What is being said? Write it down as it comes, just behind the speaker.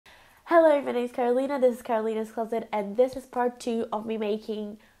Hello, my name is Carolina. This is Carolina's Closet, and this is part 2 of me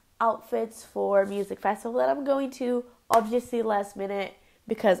making outfits for music festival that I'm going to, obviously last minute,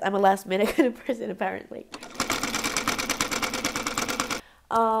 because I'm a last minute kind of person apparently.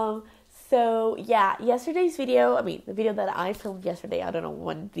 So yeah, yesterday's video, the video that I filmed yesterday, I don't know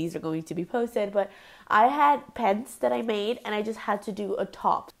when these are going to be posted, but I had pants that I made and I just had to do a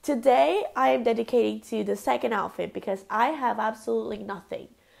top. Today, I am dedicating to the second outfit because I have absolutely nothing.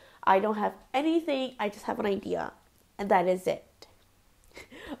 I don't have anything, I just have an idea, and that is it.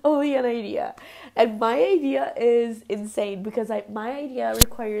 Only an idea. And my idea is insane because my idea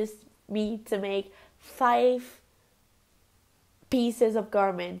requires me to make 5 pieces of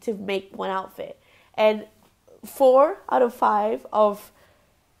garment to make one outfit. And 4 out of 5 of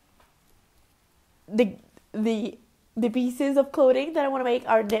the pieces of clothing that I want to make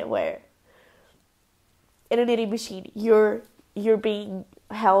are knitwear. In a knitting machine. You're being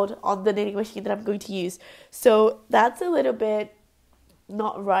held on the knitting machine that I'm going to use. So that's a little bit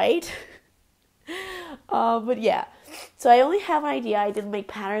not right. But yeah. So I only have an idea. I didn't make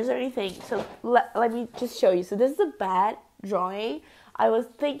patterns or anything. So let me just show you. So this is a bad drawing. I was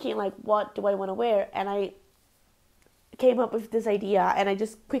thinking like, what do I want to wear? And I came up with this idea and I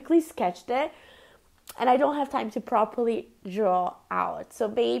just quickly sketched it. And I don't have time to properly draw out. So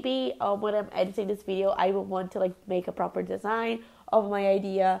maybe when I'm editing this video, I will want to like make a proper design of my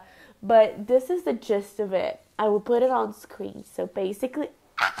idea. But this is the gist of it. I will put it on screen. So basically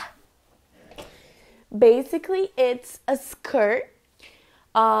it's a skirt.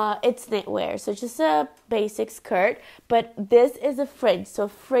 It's knitwear. So just a basic skirt. But this is a fringe. So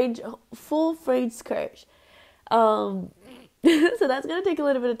full fringe skirt. So that's going to take a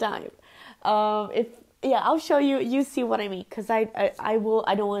little bit of time. I'll show you. You see what I mean, because I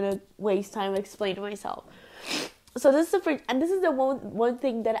don't want to waste time explaining myself. So this is the fringe, and this is the one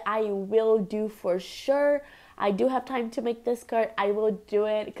thing that I will do for sure. I do have time to make this skirt. I will do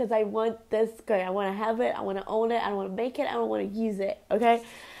it because I want this skirt. I want to have it. I want to own it. I want to make it. I want to use it. Okay.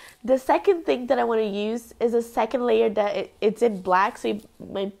 The second thing that I want to use is a second layer that it's in black, so you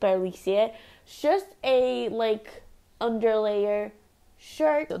might barely see it. It's just a like underlayer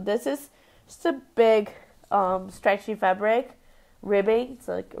shirt. So this is just a big stretchy fabric, ribbing. It's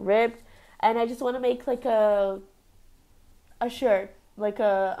like ribbed, and I just want to make like a shirt, like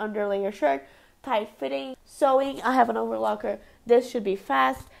a underlayer shirt, tight fitting. Sewing, I have an overlocker. This should be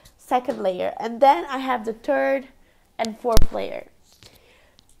fast. Second layer, and then I have the third and fourth layer.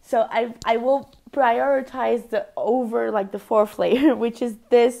 So I will prioritize the fourth layer, which is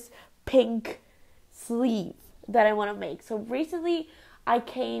this pink sleeve that I want to make. So recently I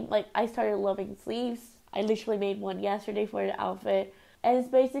started loving sleeves. I literally made one yesterday for the outfit, and it's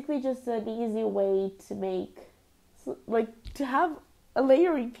basically just an easy way to make, to have a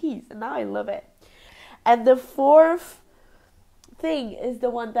layering piece, and now I love it. And the fourth thing is the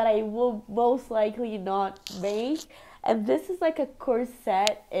one that I will most likely not make, and this is like a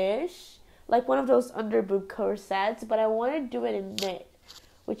corset-ish, like one of those underboob corsets, but I want to do it in knit,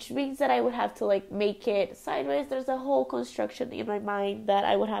 which means that I would have to like make it sideways. There's a whole construction in my mind that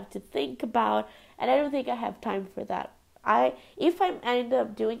I would have to think about, and I don't think I have time for that. If I end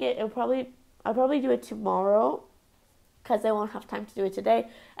up doing it, I'll probably do it tomorrow, because I won't have time to do it today,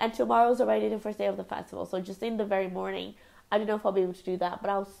 and tomorrow's already the first day of the festival, so just in the very morning. I don't know if I'll be able to do that, but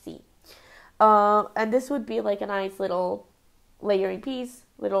I'll see. And this would be like a nice little layering piece,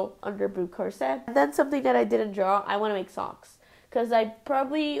 little underboob corset. And then something that I didn't draw, I want to make socks. Because I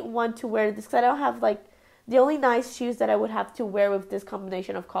probably want to wear this, because I don't have the only nice shoes that I would have to wear with this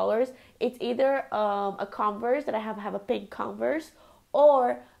combination of colors. It's either a Converse, that I have a pink Converse,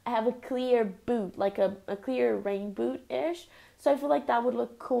 or I have a clear boot, like a clear rain boot-ish. So I feel like that would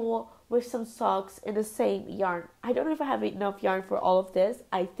look cool with some socks in the same yarn. I don't know if I have enough yarn for all of this.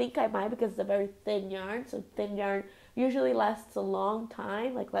 I think I might, because it's a very thin yarn. So thin yarn usually lasts a long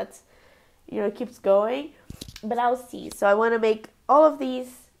time. It keeps going. But I'll see. So I want to make all of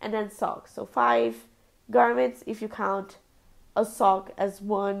these and then socks. So 5 garments if you count a sock as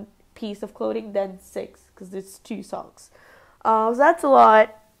one piece of clothing, then 6 because it's 2 socks. So that's a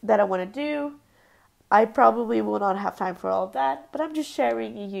lot that I want to do. I probably will not have time for all of that, but I'm just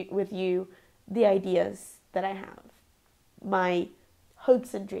sharing with you the ideas that I have, my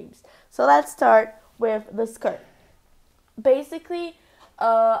hopes and dreams. So let's start with the skirt. Basically,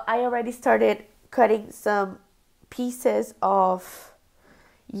 I already started cutting some pieces of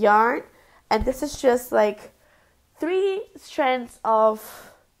yarn, and this is just like 3 strands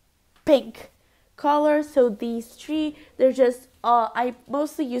of pink color. So these 3, they're just I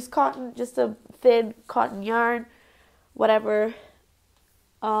mostly use cotton, just a thin cotton yarn, whatever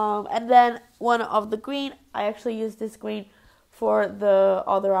And then one of the green, I actually use this green for the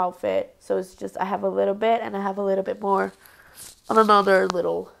other outfit. So it's just I have a little bit and I have a little bit more on another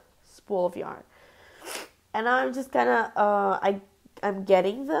little spool of yarn. And I'm just gonna, I'm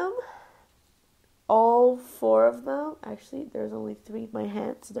getting them. All 4 of them. Actually, there's only 3 in my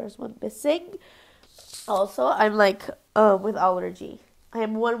hand, so there's one missing. Also, I'm like, with allergy. I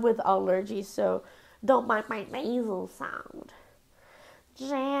am one with allergy, so don't mind my nasal sound.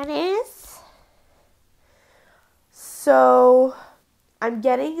 Janice. So, I'm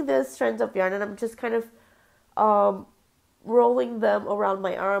getting the strands of yarn, and I'm just kind of, rolling them around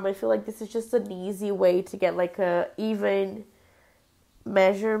my arm. I feel like this is just an easy way to get like a even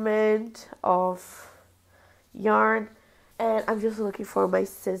measurement of yarn. And I'm just looking for my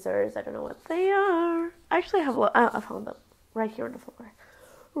scissors. I don't know what they are. Actually, I found them right here on the floor,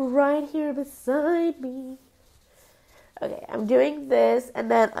 right here beside me. Okay, I'm doing this and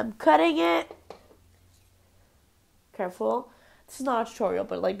then I'm cutting it. Careful. This is not a tutorial,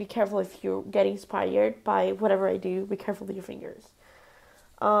 but like be careful if you're getting inspired by whatever I do. Be careful with your fingers.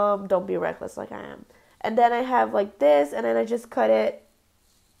 Don't be reckless like I am. And then I have like this, and then I just cut it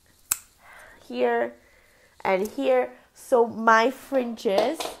here and here. So my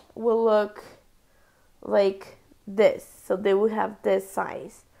fringes will look like this. So they will have this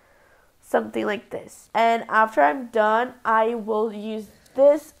size. Something like this. And after I'm done, I will use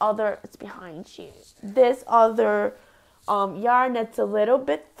this other, it's behind you, this other yarn that's a little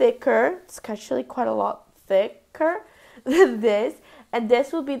bit thicker. It's actually quite a lot thicker than this. And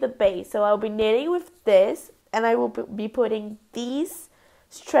this will be the base. So I'll be knitting with this, and I will be putting these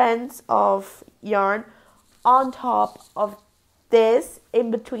strands of yarn on top of this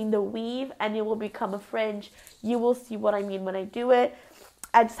in between the weave, and it will become a fringe. You will see what I mean when I do it.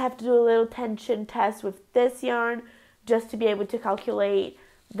 I just have to do a little tension test with this yarn just to be able to calculate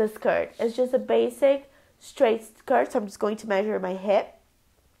the skirt. It's just a basic straight skirt, so I'm just going to measure my hip,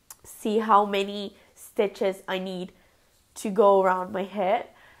 see how many stitches I need to go around my hip,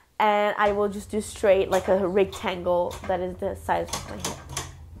 and I will just do straight like a rectangle that is the size of my hip,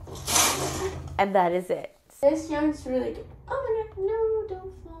 and that is it. This yarn's really good. Oh my god, no,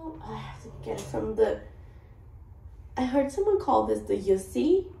 don't fall. I have to get it from the, I heard someone call this the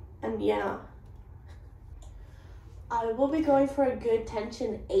Yossi, and yeah, I will be going for a good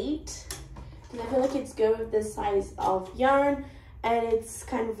tension 8, because I feel like it's good with this size of yarn, and it's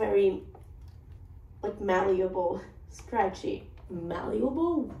kind of very like malleable, stretchy.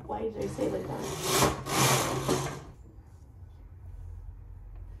 Malleable? Why did I say it like that?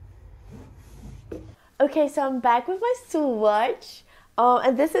 Okay, so I'm back with my swatch.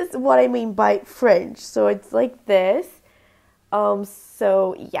 And this is what I mean by fringe. So it's like this.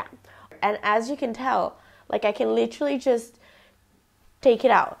 So yeah. And as you can tell, like I can literally just take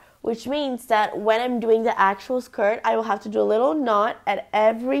it out, which means that when I'm doing the actual skirt, I will have to do a little knot at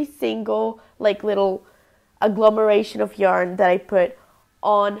every single like little agglomeration of yarn that I put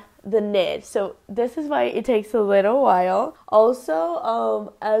on the knit. So this is why it takes a little while.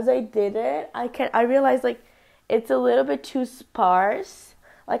 Also, as I did it, I realized like it's a little bit too sparse.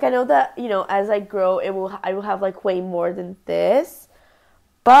 Like I know that, you know, as I grow, I will have like way more than this,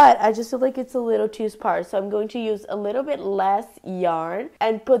 but I just feel like it's a little too sparse. So I'm going to use a little bit less yarn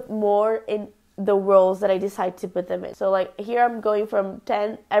and put more in the rows that I decide to put them in. So like here I'm going from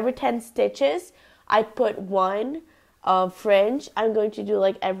every 10 stitches, I put one fringe. I'm going to do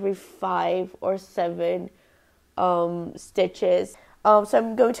like every 5 or 7 stitches. So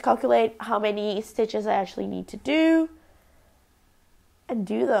I'm going to calculate how many stitches I actually need to do and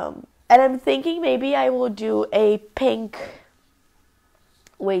do them. And I'm thinking maybe I will do a pink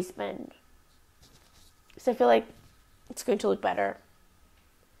waistband, so I feel like it's going to look better.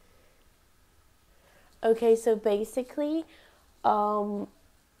 Okay, so basically,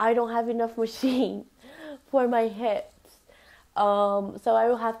 I don't have enough machine for my hips. So I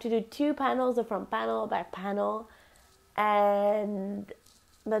will have to do 2 panels, the front panel, back panel, and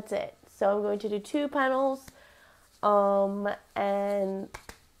that's it. So I'm going to do 2 panels, and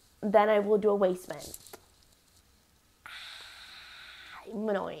then I will do a waistband. I'm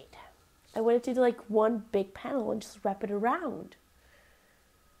annoyed. I wanted to do like one big panel and just wrap it around.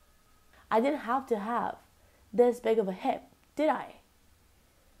 I didn't have to have this big of a hip, did I?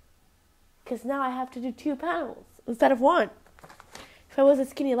 Because now I have to do 2 panels instead of 1. If I was a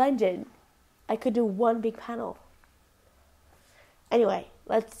skinny legend, I could do 1 big panel. Anyway,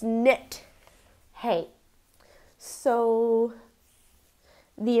 let's knit. Hey, so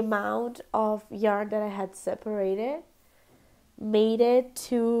the amount of yarn that I had separated made it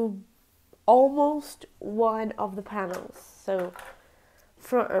to almost one of the panels. So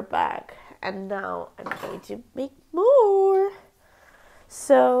front or back. And now I'm going to make more.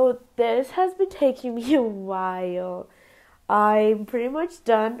 So this has been taking me a while. I'm pretty much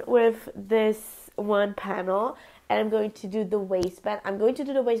done with this one panel, and I'm going to do the waistband. I'm going to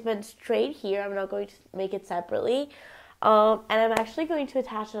do the waistband straight here. I'm not going to make it separately. And I'm actually going to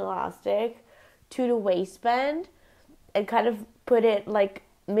attach an elastic to the waistband and kind of put it, like,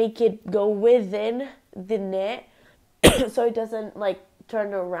 make it go within the knit so it doesn't, like,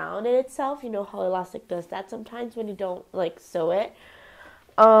 turn around in itself. You know how elastic does that sometimes when you don't, like, sew it.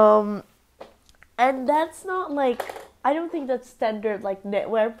 And that's not, like, I don't think that's standard, like,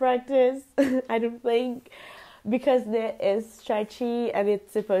 knitwear practice. I don't think, because knit is stretchy and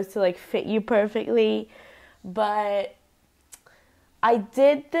it's supposed to, like, fit you perfectly. But I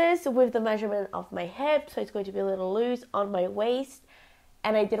did this with the measurement of my hip, so it's going to be a little loose on my waist,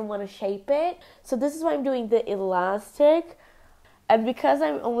 and I didn't want to shape it. So this is why I'm doing the elastic. And because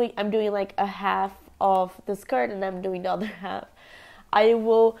I'm doing like a half of the skirt and I'm doing the other half, I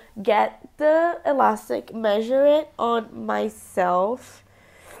will get the elastic, measure it on myself,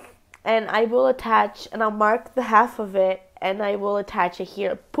 and I will attach, and I'll mark the half of it, and I will attach it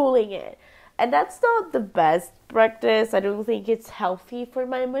here, pulling it. And that's not the best practice. I don't think it's healthy for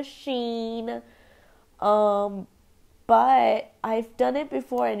my machine. But I've done it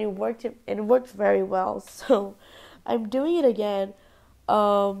before and it worked very well. So I'm doing it again.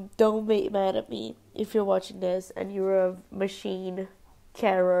 Don't be mad at me if you're watching this and you're a machine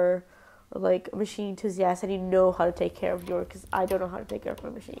carer or like a machine enthusiast and you know how to take care of yours, because I don't know how to take care of my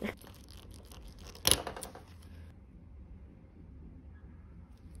machine.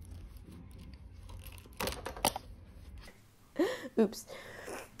 Oops.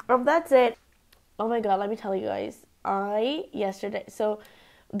 That's it. Oh my god, let me tell you guys. Yesterday, so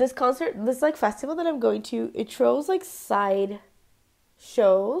this like festival that I'm going to, it throws like side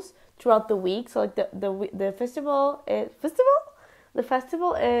shows throughout the week. So like the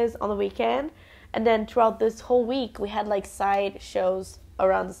festival is on the weekend, and then throughout this whole week we had like side shows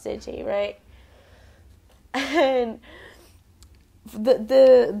around the city, right? And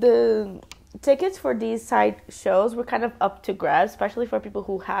the tickets for these side shows were kind of up to grab, especially for people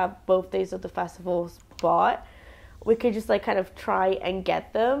who have both days of the festival bought. We could just like kind of try and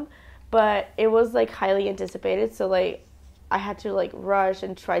get them, but it was like highly anticipated, so like I had to like rush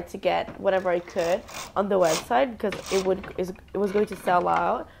and try to get whatever I could on the website, because it was going to sell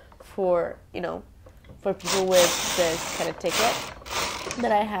out for people with this kind of ticket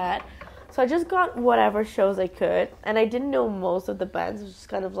that I had. So I just got whatever shows I could, and I didn't know most of the bands. It was just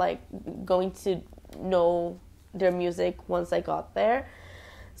kind of like going to know their music once I got there.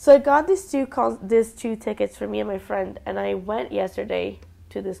 So I got these two tickets for me and my friend, and I went yesterday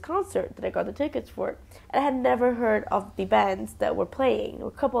to this concert that I got the tickets for. And I had never heard of the bands that were playing. There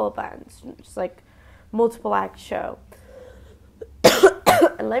were a couple of bands, just like multiple act show.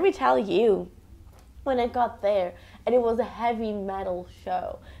 And let me tell you, when I got there, and it was a heavy metal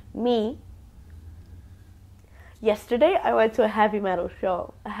show. Yesterday I went to a heavy metal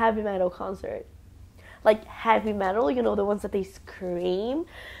show, a heavy metal concert. Like heavy metal, the ones that they scream.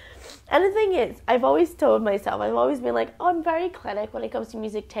 And the thing is, I've always told myself, I've always been like, I'm very eclectic when it comes to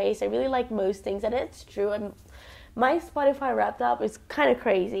music taste. I really like most things, and it's true. My Spotify Wrapped Up is kind of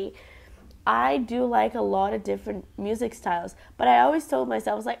crazy. I do like a lot of different music styles, but I always told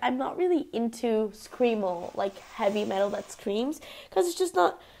myself, I was like, I'm not really into screamo, like heavy metal that screams, because it's just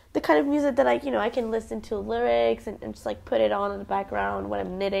not the kind of music that I can listen to lyrics and just like put it on in the background when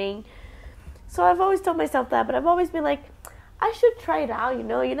I'm knitting. So I've always told myself that, but I've always been like, I should try it out, you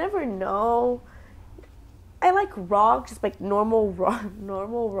never know. I like rock, just like normal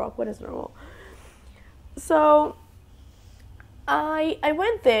rock. What is normal? So I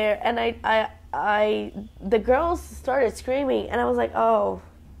went there, and the girls started screaming, and I was like, oh,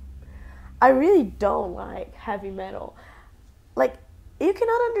 I really don't like heavy metal. Like, you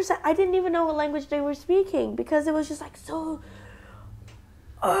cannot understand. I didn't even know what language they were speaking, because it was just like so,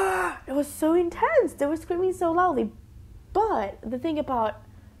 it was so intense. They were screaming so loudly. But the thing about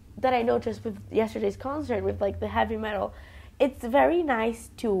that I noticed with yesterday's concert, with like the heavy metal, it's very nice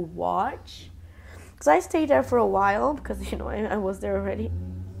to watch. Because I stayed there for a while, because I was there already.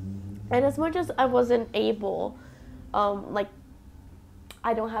 And as much as I wasn't able,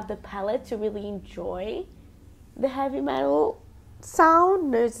 I don't have the palette to really enjoy the heavy metal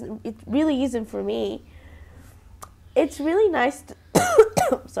sound. It really isn't for me. It's really nice to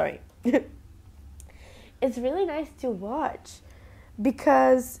sorry. It's really nice to watch,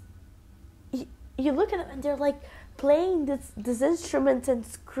 because you look at them and they're like playing this instrument and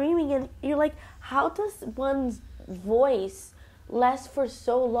screaming, and you're like, how does one's voice last for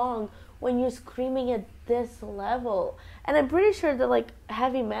so long when you're screaming at this level. And I'm pretty sure that like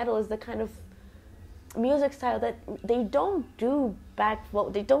heavy metal is the kind of music style that they don't do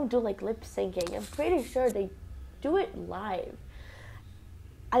they don't do like lip syncing. I'm pretty sure they do it live.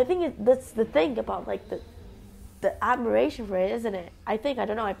 I think that's the thing about like the admiration for it, isn't it? I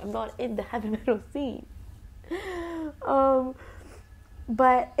don't know, I'm not in the heavy metal scene.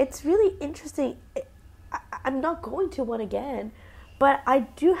 But it's really interesting. I'm not going to one again, but I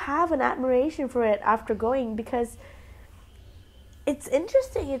do have an admiration for it after going, because it's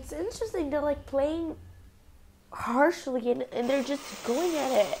interesting. It's interesting. They're like playing harshly and they're just going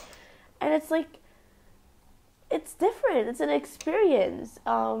at it. And it's like, it's different. It's an experience,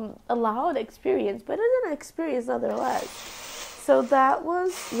 a loud experience, but it's an experience nonetheless. So that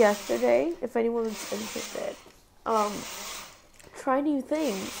was yesterday. If anyone's interested, try new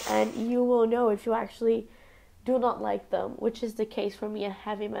things and you will know if you actually do not like them, which is the case for me at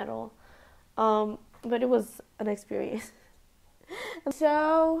heavy metal. But it was an experience.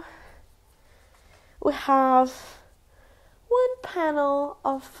 So we have one panel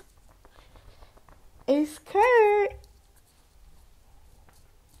of a skirt.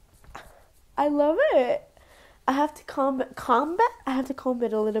 I love it. I have to comb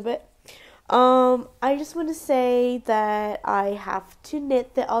it a little bit. I just want to say that I have to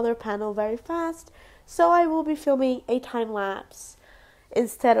knit the other panel very fast, so I will be filming a time lapse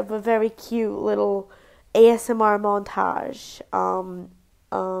instead of a very cute little ASMR montage.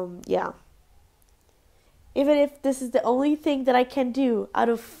 Yeah. Even if this is the only thing that I can do out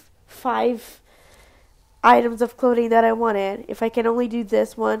of 5 items of clothing that I wanted, if I can only do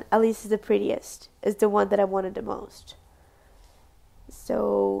this one, at least it's the prettiest. It's the one that I wanted the most.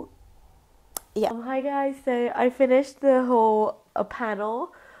 So, yeah. Hi guys, so I finished the whole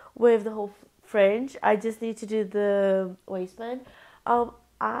panel with the whole fringe. I just need to do the waistband.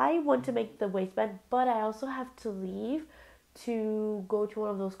 I want to make the waistband, but I also have to leave to go to one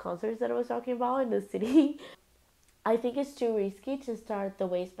of those concerts that I was talking about in the city. I think it's too risky to start the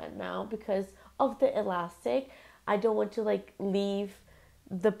waistband now because of the elastic. I don't want to like leave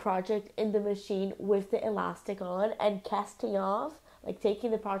the project in the machine with the elastic on, and casting off, like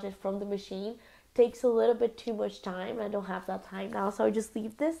taking the project from the machine, takes a little bit too much time. I don't have that time now, so I just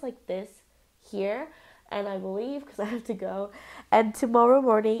leave this like this here, and I will leave because I have to go. And tomorrow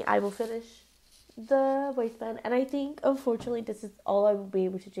morning I will finish the waistband, and I think unfortunately this is all I will be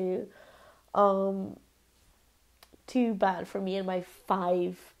able to do. Too bad for me and my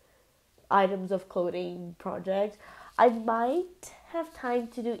 5 items of clothing project. I might have time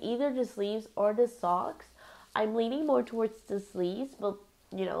to do either the sleeves or the socks. I'm leaning more towards the sleeves, but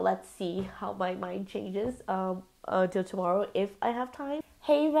you know, let's see how my mind changes until tomorrow if I have time.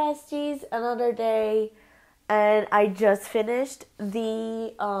 Hey besties, another day, and I just finished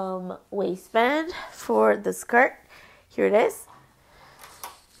the waistband for the skirt. Here it is.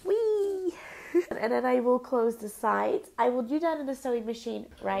 Whee! And then I will close the sides. I will do that in the sewing machine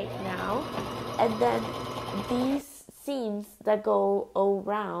right now. And then these seams that go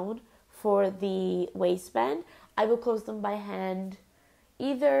around for the waistband, I will close them by hand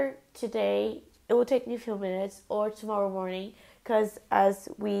either today, it will take me a few minutes, or tomorrow morning, because as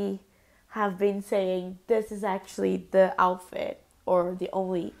we have been saying, this is actually the outfit or the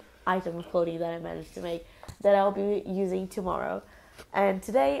only item of clothing that I managed to make that I'll be using tomorrow. And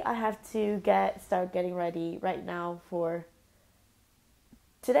today I have to start getting ready right now for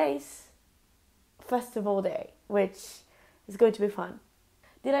today's festival day, which is going to be fun.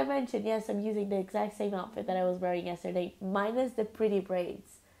 Did I mention, yes, I'm using the exact same outfit that I was wearing yesterday, minus the pretty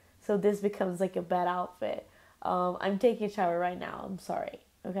braids. So this becomes like a bad outfit. I'm taking a shower right now. I'm sorry.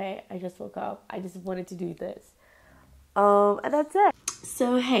 Okay, I just woke up. I just wanted to do this. And that's it.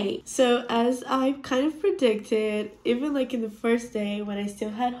 So as I kind of predicted, even like in the first day when I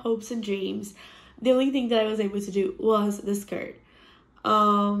still had hopes and dreams, the only thing that I was able to do was the skirt.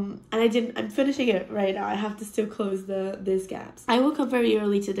 And I'm finishing it right now. I have to still close these gaps. I woke up very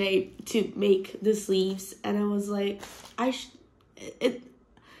early today to make the sleeves, and I was like,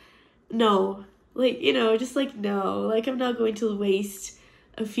 no, like, you know, just like, no, like, I'm not going to waste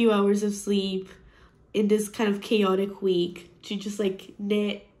a few hours of sleep in this kind of chaotic week to just like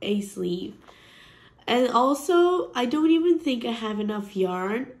knit a sleeve. And also, I don't even think I have enough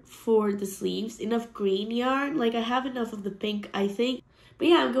yarn for the sleeves, enough green yarn. Like, I have enough of the pink, I think. But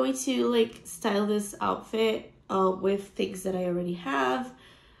yeah, I'm going to like style this outfit with things that I already have.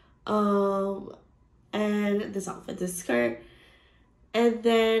 And this outfit, this skirt. And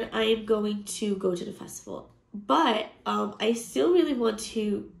then I am going to go to the festival. But I still really want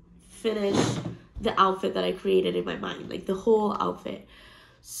to finish the outfit that I created in my mind, like the whole outfit.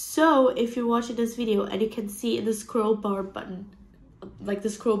 So if you're watching this video and you can see in the scroll bar button, like the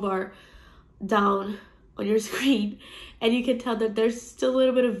scroll bar down on your screen, and you can tell that there's still a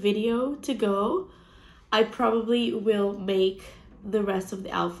little bit of video to go, I probably will make the rest of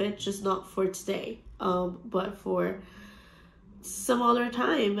the outfit, just not for today, but for some other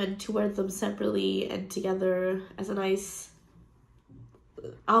time, and to wear them separately and together as a nice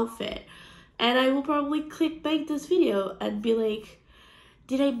outfit. And I will probably clickbait this video and be like,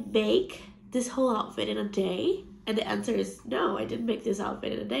 did I make this whole outfit in a day? And the answer is no, I didn't make this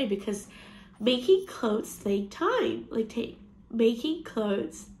outfit in a day, because making clothes take time. Making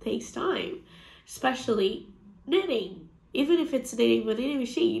clothes takes time, especially knitting. Even if it's knitting with a knitting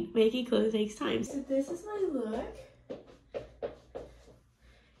machine, making clothes takes time. So this is my look.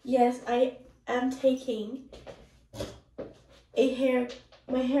 Yes, I am taking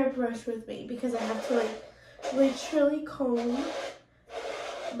my hairbrush with me, because I have to like literally comb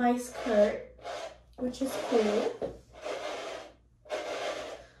my skirt, which is cool.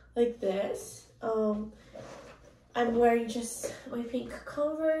 Like this. I'm wearing just my pink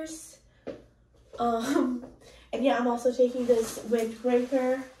Converse. And yeah, I'm also taking this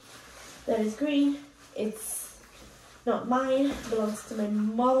windbreaker that is green. It's not mine, it belongs to my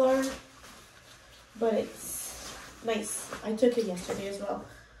mother, but it's nice. I took it yesterday as well,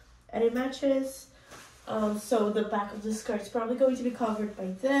 and it matches. So the back of the skirt is probably going to be covered by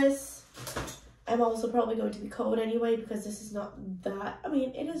this. I'm also probably going to be cold anyway, because this is not that, I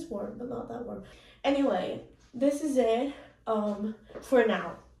mean, it is warm, but not that warm. Anyway, this is it for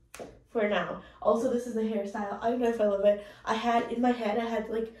now. Also, this is the hairstyle. I don't know if I love it. In my head, I had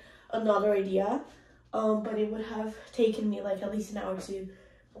like another idea, but it would have taken me like at least an hour to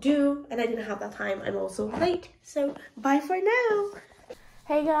do, and I didn't have that time. I'm also late, so bye for now.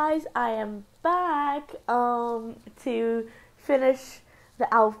 Hey guys, I am back to finish the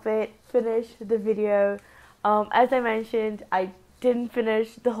outfit, finish the video. As I mentioned, I didn't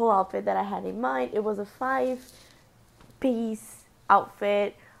finish the whole outfit that I had in mind. It was a 5-piece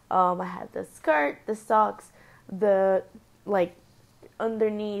outfit. I had the skirt, the socks, the like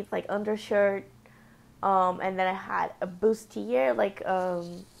underneath, like undershirt, and then I had a bustier, like a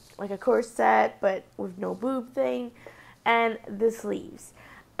corset, but with no boob thing, and the sleeves.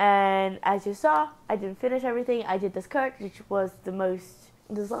 And as you saw, I didn't finish everything. I did the skirt, which was the most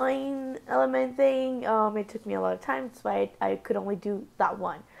design element thing. It took me a lot of time, that's why I could only do that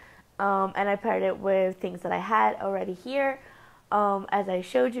one. And I paired it with things that I had already here, as I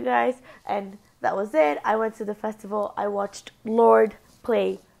showed you guys, and that was it. I went to the festival. I watched Lorde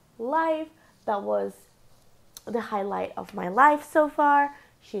play live. That was the highlight of my life so far.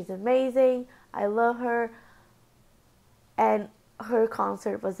 She's amazing. I love her, and her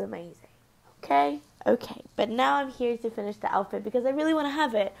concert was amazing. Okay, but now I'm here to finish the outfit because I really want to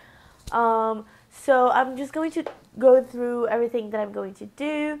have it. So I'm just going to go through everything that I'm going to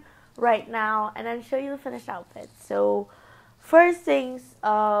do right now, and then show you the finished outfit. So first things,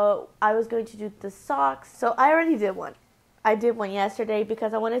 I was going to do the socks. So I already did one. I did one yesterday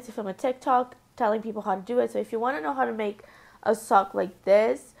because I wanted to film a TikTok telling people how to do it. So if you want to know how to make a sock like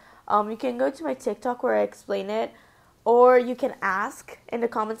this, you can go to my TikTok where I explain it, or you can ask in the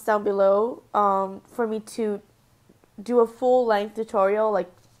comments down below for me to do a full-length tutorial,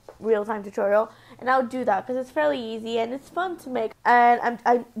 like real-time tutorial, and I'll do that because it's fairly easy and it's fun to make. And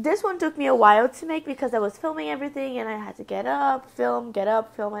this one took me a while to make because I was filming everything and I had to get up, film,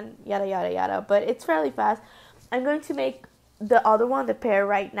 and yada yada yada, but it's fairly fast. I'm going to make the other one, the pair,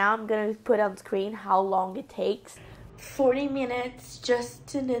 right now. I'm going to put on screen how long it takes. 40 minutes just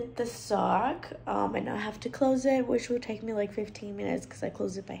to knit the sock, and I have to close it, which will take me like 15 minutes because I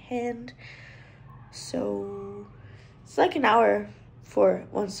close it by hand. So it's like an hour for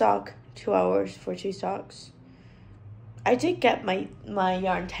one sock, 2 hours for 2 socks. I did get my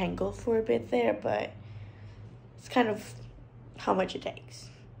yarn tangled for a bit there, but it's kind of how much it takes.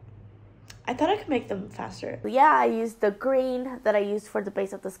 I thought I could make them faster. Yeah, I used the green that I used for the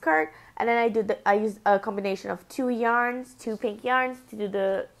base of the skirt, and then I used a combination of 2 pink yarns to do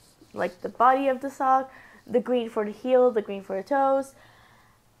the body of the sock, the green for the heel, the green for the toes,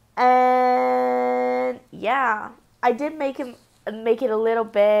 and yeah, I did make it a little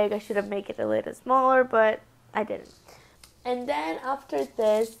big. I should have made it a little smaller, but I didn't. And then after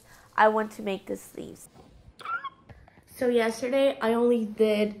this, I want to make the sleeves. So yesterday, I only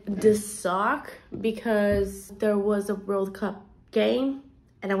did the sock because there was a World Cup game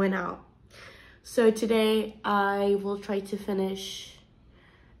and I went out. So today, I will try to finish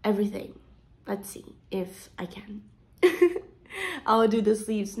everything. Let's see if I can. I'll do the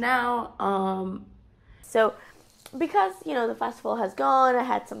sleeves now. So because, you know, the festival has gone, I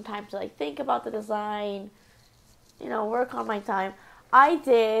had some time to like think about the design, you know, work on my time. I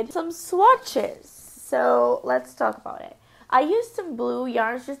did some swatches. So let's talk about it. I used some blue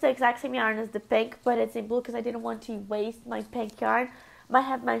yarns, just the exact same yarn as the pink, but it's in blue because I didn't want to waste my pink yarn. Might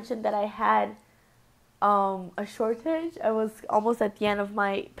have mentioned that I had a shortage. I was almost at the end of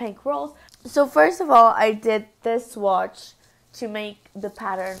my pink rolls. So first of all, I did this swatch to make the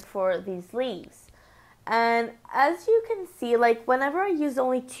pattern for these leaves. And as you can see, like whenever I use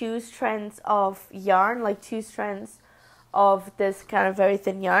only 2 strands of yarn, like 2 strands of this kind of very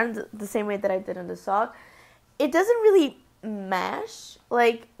thin yarn, the same way that I did on the sock, it doesn't really mesh.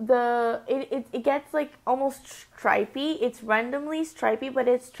 Like it gets like almost stripy. It's randomly stripy, but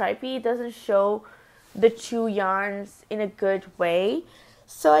it's stripy. It doesn't show the 2 yarns in a good way.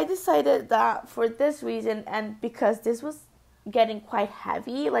 So I decided that for this reason, and because this was getting quite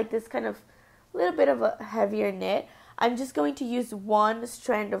heavy, like this kind of little bit of a heavier knit, I'm just going to use 1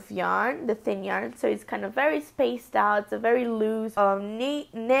 strand of yarn, the thin yarn, so it's kind of very spaced out. It's a very loose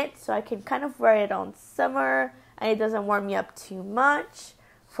knit, so I can kind of wear it on summer and it doesn't warm me up too much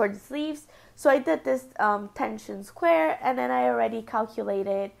for the sleeves. So I did this tension square, and then I already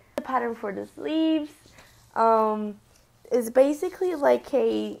calculated the pattern for the sleeves. It's basically like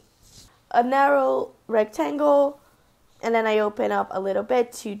a narrow rectangle, and then I open up a little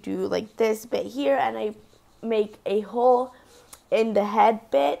bit to do like this bit here, and I make a hole in the head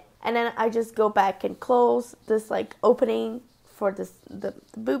bit, and then I just go back and close this like opening for this the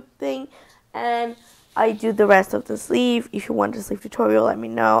boob thing, and I do the rest of the sleeve. If you want the sleeve tutorial, let me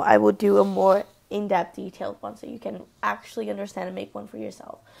know. I will do a more in-depth detailed one so you can actually understand and make one for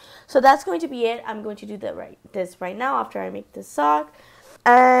yourself. So that's going to be it. I'm going to do this right now after I make this sock.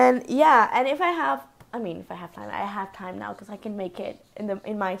 And yeah, and if I have time, I have time now because I can make it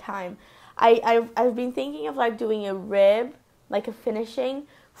in my time. I've been thinking of like doing a rib, like a finishing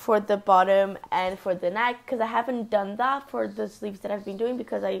for the bottom and for the neck, because I haven't done that for the sleeves that I've been doing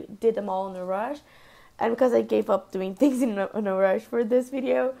because I did them all in a rush, and because I gave up doing things in a rush for this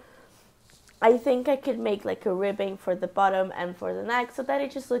video. I think I could make like a ribbing for the bottom and for the neck so that it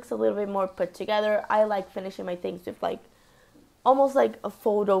just looks a little bit more put together. I like finishing my things with like almost like a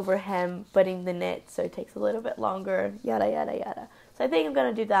fold over hem, but in the knit, so it takes a little bit longer, yada yada yada. So I think I'm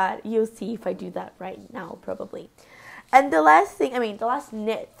gonna do that. You'll see if I do that right now, probably. And the last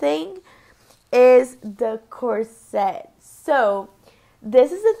knit thing is the corset. So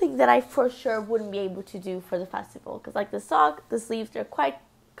this is the thing that I for sure wouldn't be able to do for the festival, because like the sock, the sleeves, they're quite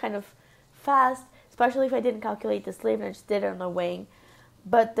kind of fast, especially if I didn't calculate the sleeve and I just did it on the wing.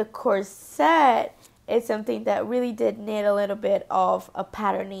 But the corset is something that really did need a little bit of a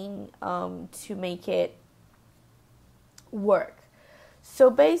patterning to make it work.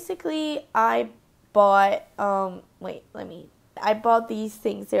 So basically I bought I bought these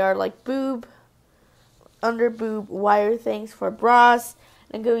things. They are like under boob wire things for bras.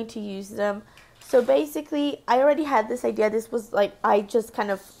 I'm going to use them. So basically I already had this idea. This was like, I just kind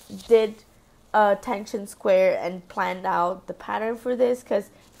of did a tension square and planned out the pattern for this, because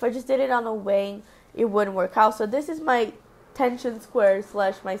if I just did it on a wing, it wouldn't work out. So this is my tension square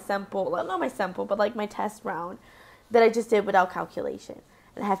 / my sample, well, not my sample, but like my test round that I just did without calculation.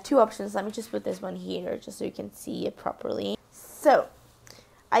 And I have 2 options. Let me just put this one here just so you can see it properly. So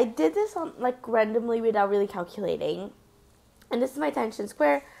I did this on like randomly without really calculating, and this is my tension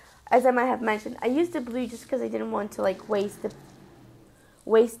square. As I might have mentioned, I used the blue just because I didn't want to like waste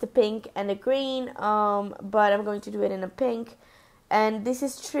the pink and the green, but I'm going to do it in a pink. And this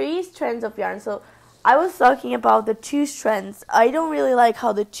is 3 strands of yarn. So I was talking about the 2 strands. I don't really like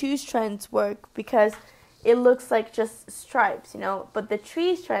how the 2 strands work because it looks like just stripes, you know. But the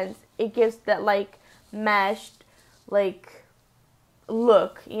 3 strands, it gives that like meshed like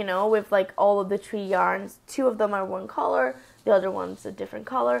look, you know, with like all of the 3 yarns. 2 of them are one color, the other one's a different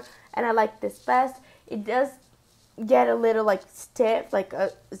color, and I like this best. It does get a little like stiff, like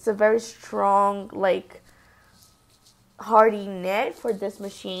it's a very strong like hardy knit for this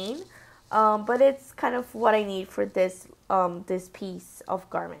machine, but it's kind of what I need for this this piece of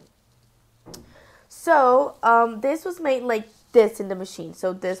garment. So this was made like this in the machine.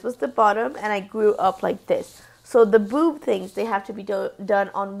 So this was the bottom, and I grew up like this. So the boob things, they have to be done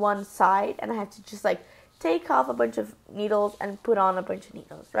on one side, and I have to just like take off a bunch of needles and put on a bunch of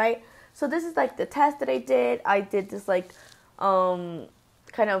needles, right? So this is like the test that I did. I did this like kind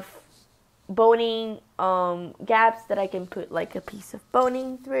of boning gaps that I can put like a piece of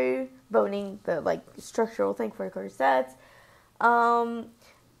boning through, boning the like structural thing for corsets. And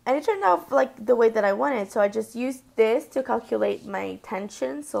it turned out like the way that I wanted. So I just used this to calculate my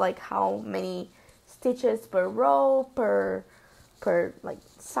tension. So like how many stitches per row, per like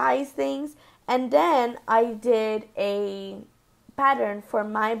size things. And then I did a pattern for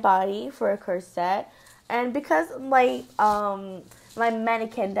my body for a corset. And because my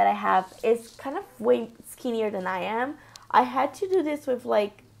mannequin that I have is kind of way skinnier than I am, I had to do this with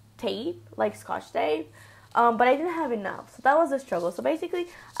like tape, like Scotch tape. But I didn't have enough, so that was a struggle. So basically,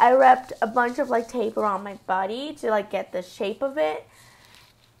 I wrapped a bunch of like tape around my body to like get the shape of it,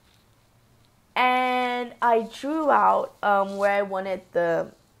 and I drew out where I wanted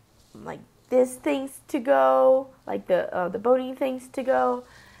the like these things to go, like the boning things to go,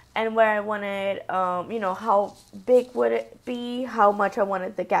 and where I wanted how big would it be, how much I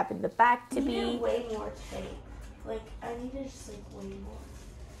wanted the gap in the back to be. I needed way more tape. Like I needed just like way more.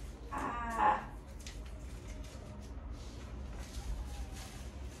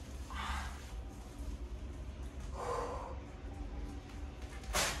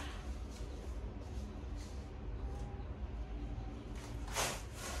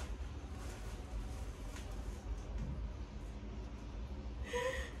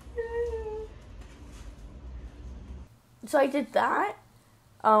 So I did that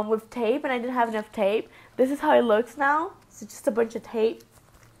with tape, and I didn't have enough tape. This is how it looks now. So just a bunch of tape.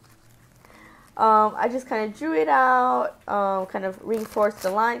 I just kind of drew it out, kind of reinforced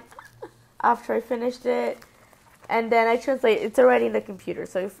the line after I finished it, and then I translate. It's already in the computer,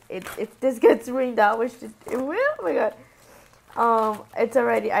 so if this gets ringed out, which it will, oh my god,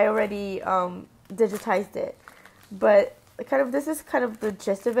 I already digitized it, but this is kind of the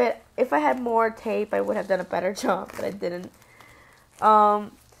gist of it. If I had more tape, I would have done a better job, but I didn't.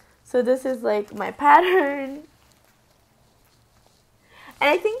 So this is like my pattern. And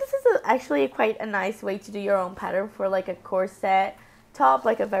I think this is actually quite a nice way to do your own pattern for like a corset top,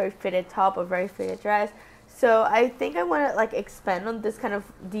 like a very fitted top, a very fitted dress. So I think I want to like expand on this kind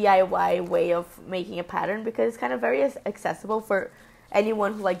of DIY way of making a pattern, because it's kind of very accessible for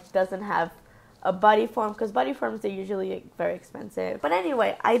anyone who like doesn't have a body form, because body forms are usually very expensive. But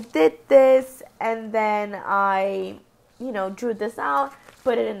anyway, I did this, and then I, drew this out,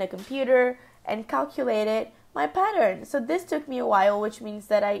 put it in the computer, and calculated my pattern. So this took me a while, which means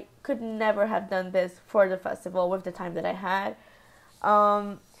that I could never have done this for the festival with the time that I had.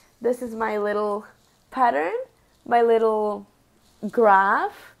 This is my little pattern, my little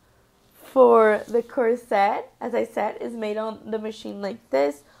graph for the corset. As I said, is made on the machine like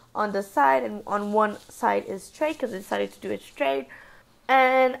this, on the side, and on one side is straight because I decided to do it straight.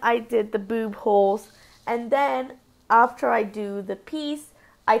 And I did the boob holes, and then after I do the piece,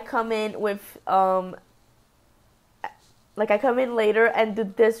 I come in with I come in later and do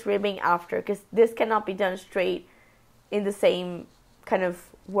this ribbing after, because this cannot be done straight in the same kind of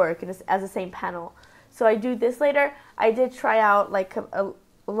work as the same panel. So I do this later. I did try out like a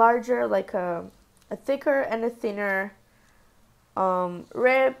larger, like a thicker and a thinner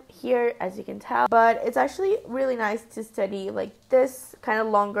rib here, as you can tell, but it's actually really nice to study like this kind of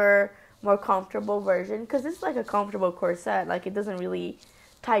longer, more comfortable version, because it's like a comfortable corset. Like it doesn't really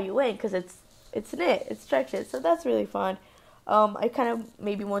tie you in because it's knit, it stretches, so that's really fun. I kind of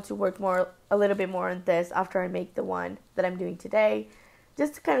maybe want to work a little bit more on this after I make the one that I'm doing today,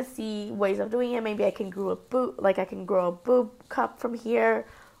 just to kind of see ways of doing it. Maybe I can grow a boob cup from here,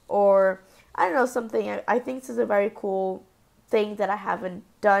 or I don't know, something. I think this is a very cool thing that I haven't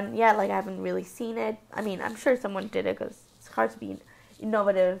done yet. Like I haven't really seen it. I mean, I'm sure someone did it because it's hard to be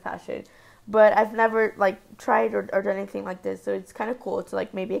innovative in fashion, but I've never like tried or done anything like this. So it's kind of cool to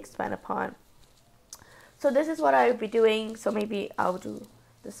like maybe expand upon. So this is what I would be doing. So maybe I'll do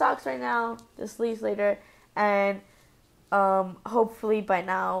the socks right now, the sleeves later, and hopefully by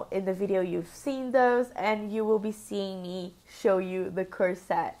now in the video you've seen those, and you will be seeing me show you the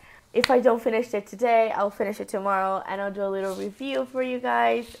corset. If I don't finish it today, I'll finish it tomorrow, and I'll do a little review for you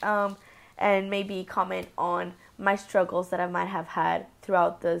guys, and maybe comment on my struggles that I might have had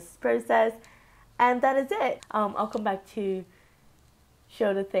throughout this process. And that is it. I'll come back to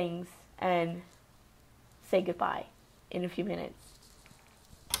show the things and say goodbye in a few minutes.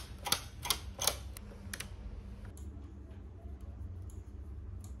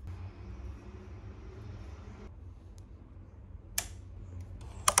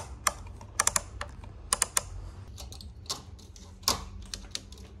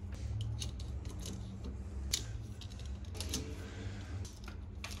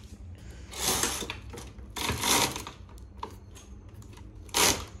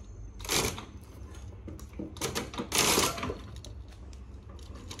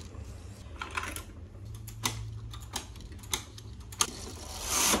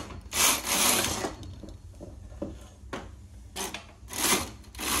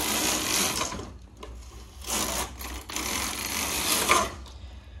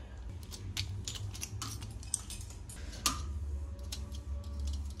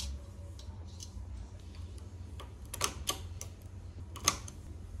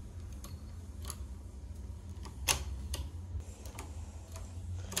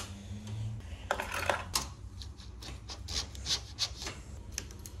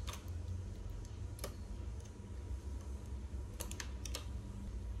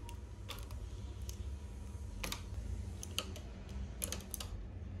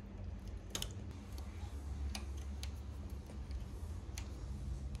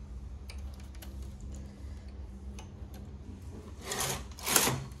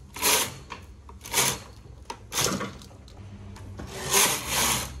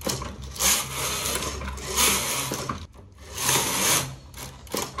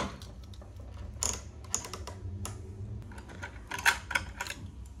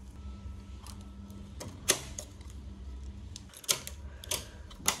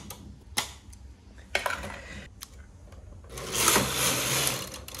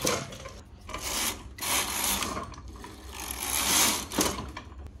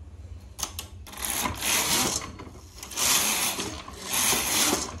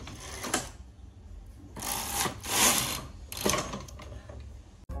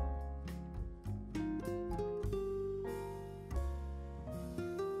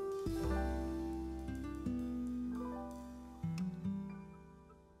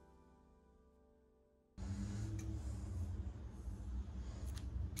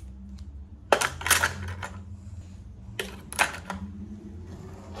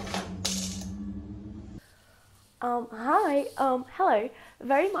 Hello,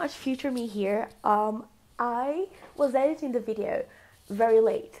 very much future me here. I was editing the video very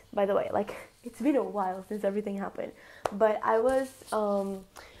late, by the way. Like, it's been a while since everything happened. But I was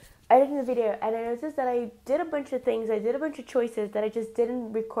editing the video and I noticed that I did a bunch of things, I did a bunch of choices that I just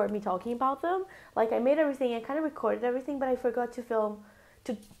didn't record me talking about them. Like, I made everything, I kind of recorded everything, but I forgot to film,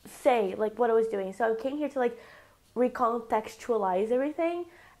 to say, like, what I was doing. So I came here to, like, recontextualize everything.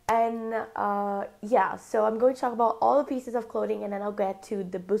 And yeah, so I'm going to talk about all the pieces of clothing, and then I'll get to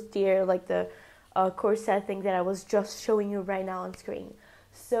the bustier, like the corset thing that I was just showing you right now on screen.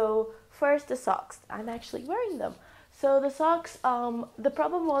 So first, the socks. I'm actually wearing them. So the socks, the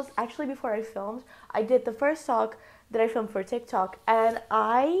problem was actually before I filmed, I did the first sock that I filmed for TikTok, and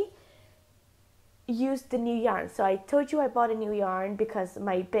I used the new yarn. So I told you I bought a new yarn because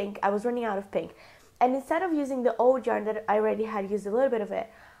my pink, I was running out of pink. And instead of using the old yarn that I already had used a little bit of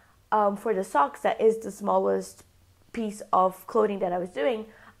it, for the socks, that is the smallest piece of clothing that I was doing,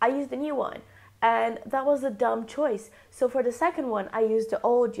 I used the new one. And that was a dumb choice. So for the second one, I used the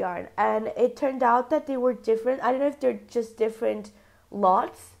old yarn. And it turned out that they were different. I don't know if they're just different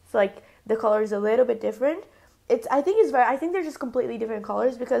lots. So like the color is a little bit different. I think they're just completely different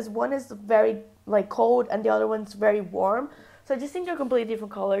colors, because one is very like cold and the other one's very warm. So I just think they're completely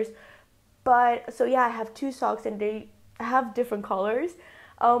different colors. But so yeah, I have two socks and they have different colors.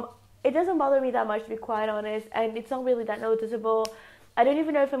 It doesn't bother me that much, to be quite honest, and it's not really that noticeable. I don't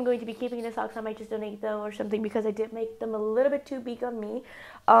even know if I'm going to be keeping the socks. I might just donate them or something, because I did make them a little bit too big on me.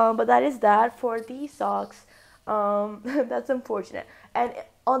 But that is that for these socks. That's unfortunate. And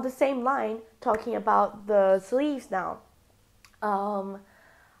on the same line, talking about the sleeves now,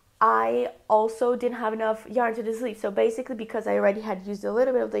 I also didn't have enough yarn to do the sleeves. So basically, because I already had used a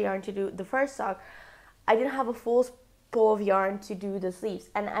little bit of the yarn to do the first sock, I didn't have a full spool of yarn to do the sleeves.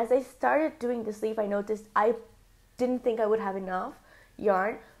 And as I started doing the sleeve, I noticed I didn't think I would have enough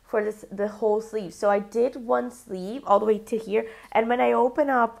yarn for the whole sleeve. So I did one sleeve all the way to here, and when I open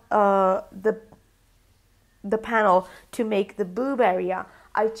up the panel to make the boob area,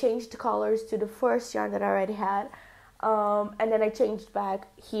 I changed the colors to the first yarn that I already had, and then I changed back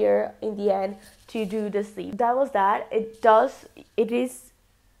here in the end to do the sleeve. That was that. It is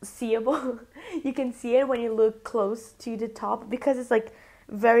seeable. You can see it when you look close to the top, because it's like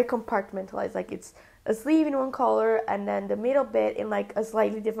very compartmentalized. Like, it's a sleeve in one color, and then the middle bit in like a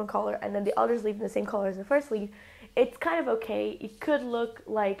slightly different color, and then the other sleeve in the same color as the first sleeve. It's kind of okay. It could look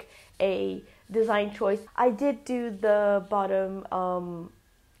like a design choice. I did do the bottom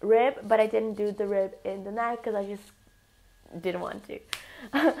rib, but I didn't do the rib in the neck because I just didn't want to.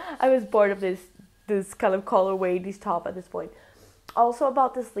 I was bored of this kind of colorway, this top at this point. Also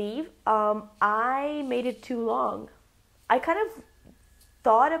about the sleeve, I made it too long. I kind of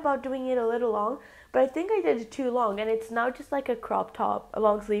thought about doing it a little long, but I think I did it too long, and it's now just like a crop top, a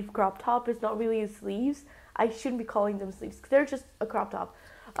long sleeve crop top. It's not really sleeves. I shouldn't be calling them sleeves, because they're just a crop top.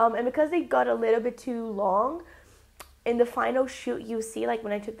 And because they got a little bit too long, in the final shoot you see, like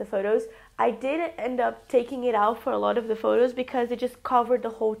when I took the photos, I did end up taking it out for a lot of the photos, because it just covered the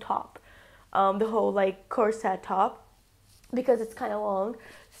whole top, the whole like corset top, because it's kind of long.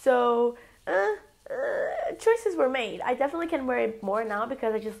 So choices were made. I definitely can wear it more now,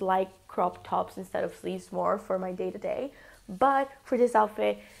 because I just like crop tops instead of sleeves more for my day-to-day. But for this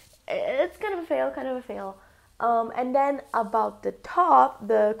outfit, it's kind of a fail. And then about the top,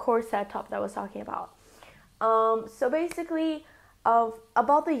 the corset top that I was talking about. So basically,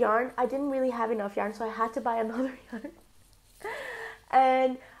 about the yarn, I didn't really have enough yarn, so I had to buy another yarn.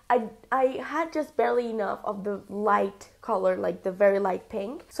 And I had just barely enough of the light color, like the very light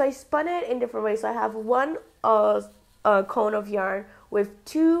pink. So I spun it in different ways. So I have one cone of yarn with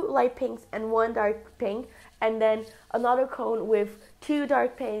two light pinks and one dark pink, and then another cone with two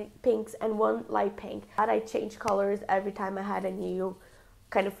dark pinks and one light pink. And I changed colors every time I had a new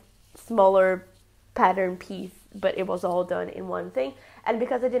kind of smaller pattern piece, but it was all done in one thing. And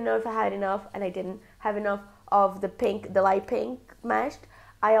because I didn't know if I had enough, and I didn't have enough of the light pink meshed,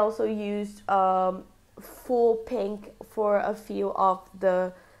 I also used full pink for a few of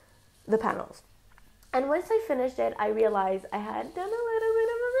the panels. And once I finished it, I realized I had done a little bit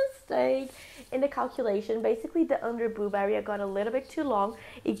of a mistake in the calculation. Basically, the under boob area got a little bit too long.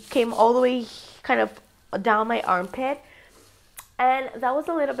 It came all the way kind of down my armpit, and that was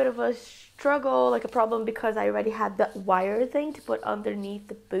a little bit of a struggle, like a problem, because I already had that wire thing to put underneath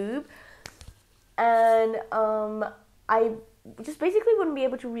the boob, and I just basically wouldn't be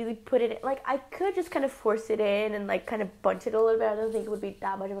able to really put it in. Like, I could just kind of force it in and like kind of bunch it a little bit. I don't think it would be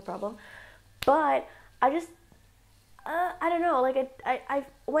that much of a problem, but I just I don't know. Like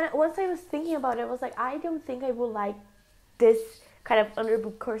once I was thinking about it, I was like, I don't think I would like this kind of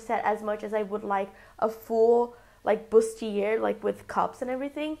underboob corset as much as I would like a full like bustier, like with cups and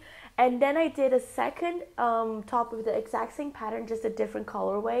everything. And then I did a second top with the exact same pattern, just a different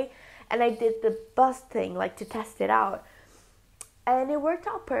colorway, and I did the bust thing like to test it out. And it worked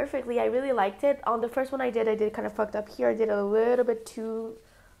out perfectly. I really liked it. On the first one I did kind of fucked up here. I did a little bit too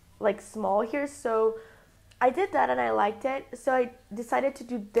like small here, so I did that and I liked it. So I decided to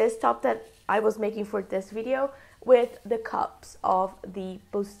do this top that I was making for this video with the cups of the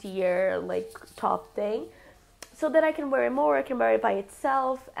bustier like top thing, so that I can wear it more. I can wear it by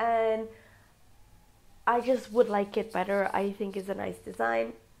itself, and I just would like it better. I think it's a nice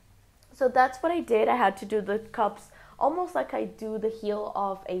design. So that's what I did. I had to do the cups almost like I do the heel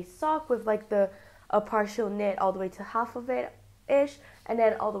of a sock, with like a partial knit all the way to half of it ish, and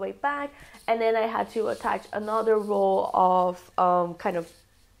then all the way back, and then I had to attach another roll of kind of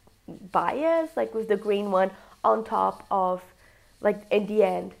bias, like with the green one on top of, like in the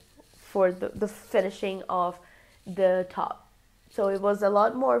end, for the finishing of the top. So it was a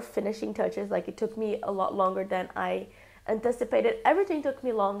lot more finishing touches. Like it took me a lot longer than I anticipated. Everything took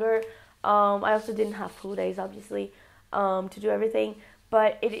me longer. I also didn't have full days, obviously, to do everything,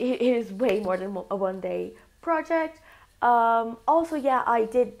 but it is way more than a 1 day project. Also, yeah, I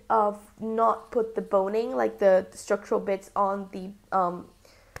did not put the boning, like the structural bits on the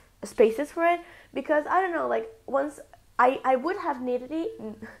spaces for it, because I don't know, like once I would have needed it.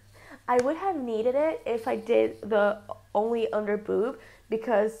 I would have needed it if I did the only under boob,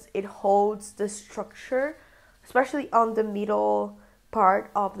 because it holds the structure, especially on the middle part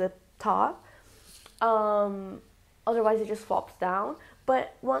of the top. Otherwise it just flops down.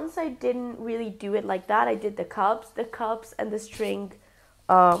 But once I didn't really do it like that, I did the cups and the string,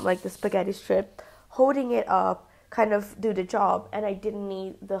 like the spaghetti strip, holding it up, kind of do the job, and I didn't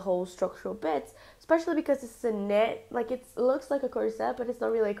need the whole structural bits, especially because it's a knit. Like it looks like a corset, but it's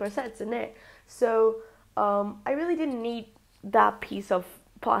not really a corset, it's a knit. So I really didn't need that piece of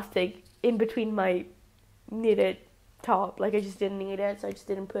plastic in between my knitted top. Like I just didn't need it, so I just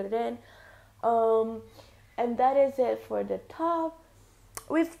didn't put it in. And that is it for the top.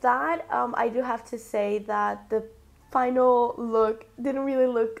 With that, I do have to say that the final look didn't really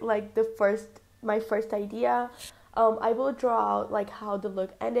look like my first idea. I will draw out like how the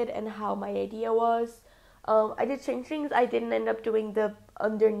look ended and how my idea was. I did change things. I didn't end up doing the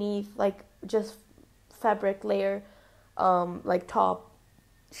underneath, like just fabric layer, like top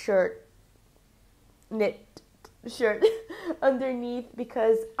shirt, knit shirt underneath,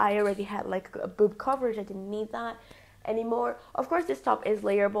 because I already had like a boob coverage. I didn't need that anymore. Of course, this top is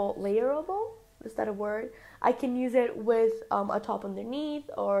layerable. Is that a word? I can use it with a top underneath,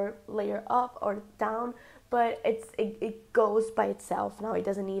 or layer up or down, but it goes by itself now. It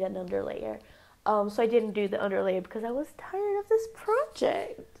doesn't need an underlayer. So I didn't do the underlayer because I was tired of this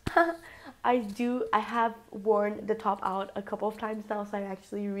project. I have worn the top out a couple of times now, so I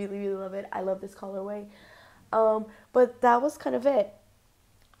actually really love it. I love this colorway. But that was kind of it.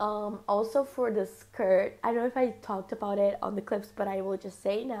 Also for the skirt, I don't know if I talked about it on the clips, but I will just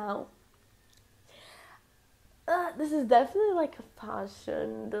say now. This is definitely like a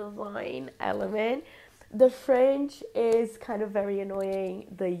fashion design element. The fringe is kind of very annoying.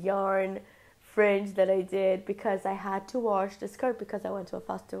 The yarn fringe that I did, because I had to wash the skirt because I went to a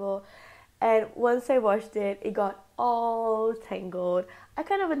festival. And once I washed it, it got all tangled. I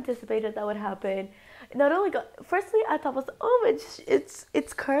kind of anticipated that would happen. Not only firstly I thought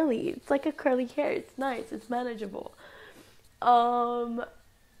it's curly. It's like a curly hair. It's nice. It's manageable.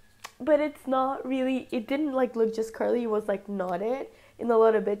 But it's not really. It didn't like look just curly. It was like knotted in a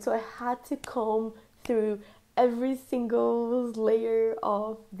little bit. So I had to comb through every single layer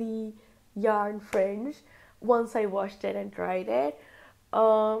of the yarn fringe once I washed it and dried it.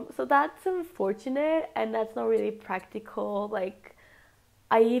 So that's unfortunate, and that's not really practical. Like,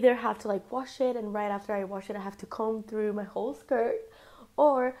 I either have to like wash it, and right after I wash it, I have to comb through my whole skirt,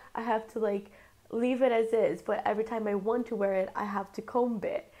 or I have to like leave it as is, but every time I want to wear it, I have to comb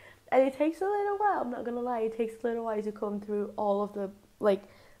it. And it takes a little while, I'm not gonna lie, it takes a little while to comb through all of the like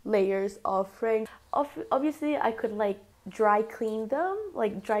layers of fringe. Obviously, I could like dry clean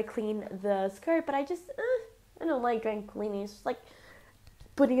the skirt, but I don't like dry cleaning. It's just like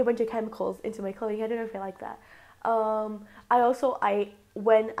putting a bunch of chemicals into my clothing. I don't know if I like that.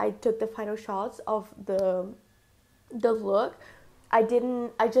 When I took the final shots of the look,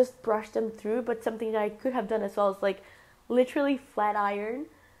 I just brushed them through, but something that I could have done as well is like literally flat iron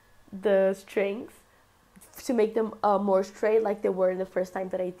the strings to make them more straight like they were the first time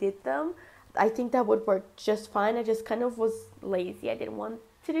that I did them. I think that would work just fine. I just kind of was lazy. I didn't want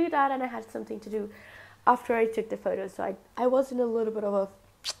to do that, and I had something to do after I took the photos, so I was in a little bit of a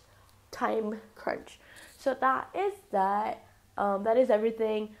time crunch. So that is that. That is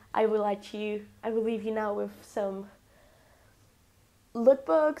everything. I will leave you now with some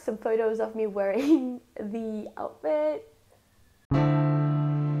lookbooks, some photos of me wearing the outfit.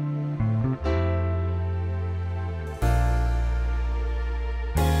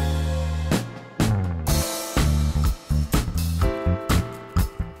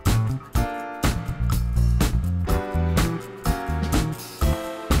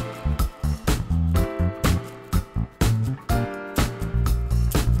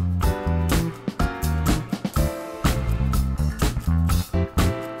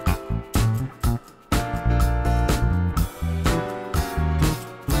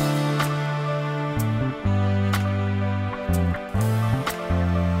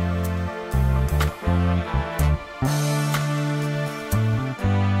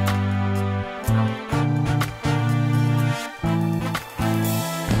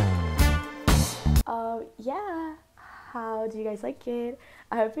 Yeah, how do you guys like it?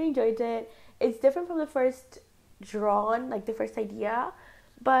 I hope you enjoyed it. It's different from the first the first idea,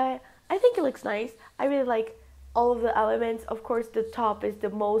 but I think it looks nice. I really like all of the elements. Of course, the top is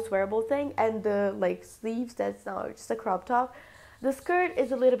the most wearable thing, and the sleeves, that's now just a crop top. The skirt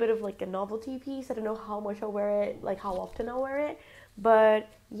is a little bit of a novelty piece. I don't know how much I'll wear it, how often I'll wear it, but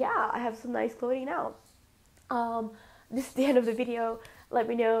yeah, I have some nice clothing now. This is the end of the video. Let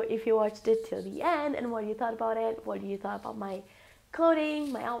me know if you watched it till the end and what you thought about it. What do you thought about my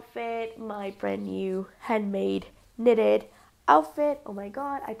clothing, my outfit, my brand new handmade knitted outfit. Oh my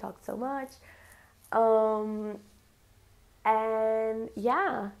god, I talked so much. And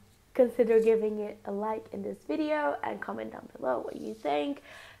yeah, consider giving it a like in this video and comment down below what you think.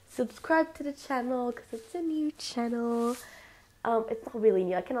 Subscribe to the channel because it's a new channel. It's not really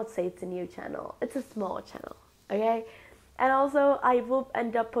new. I cannot say it's a new channel. It's a small channel, okay? And also, I will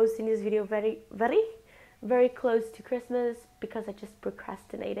end up posting this video very, very, very close to Christmas because I just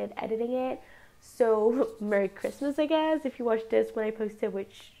procrastinated editing it. So, Merry Christmas, I guess, if you watch this when I post it,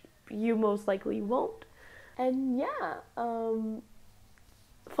 which you most likely won't. And yeah,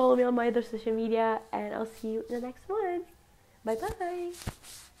 follow me on my other social media, and I'll see you in the next one. Bye-bye.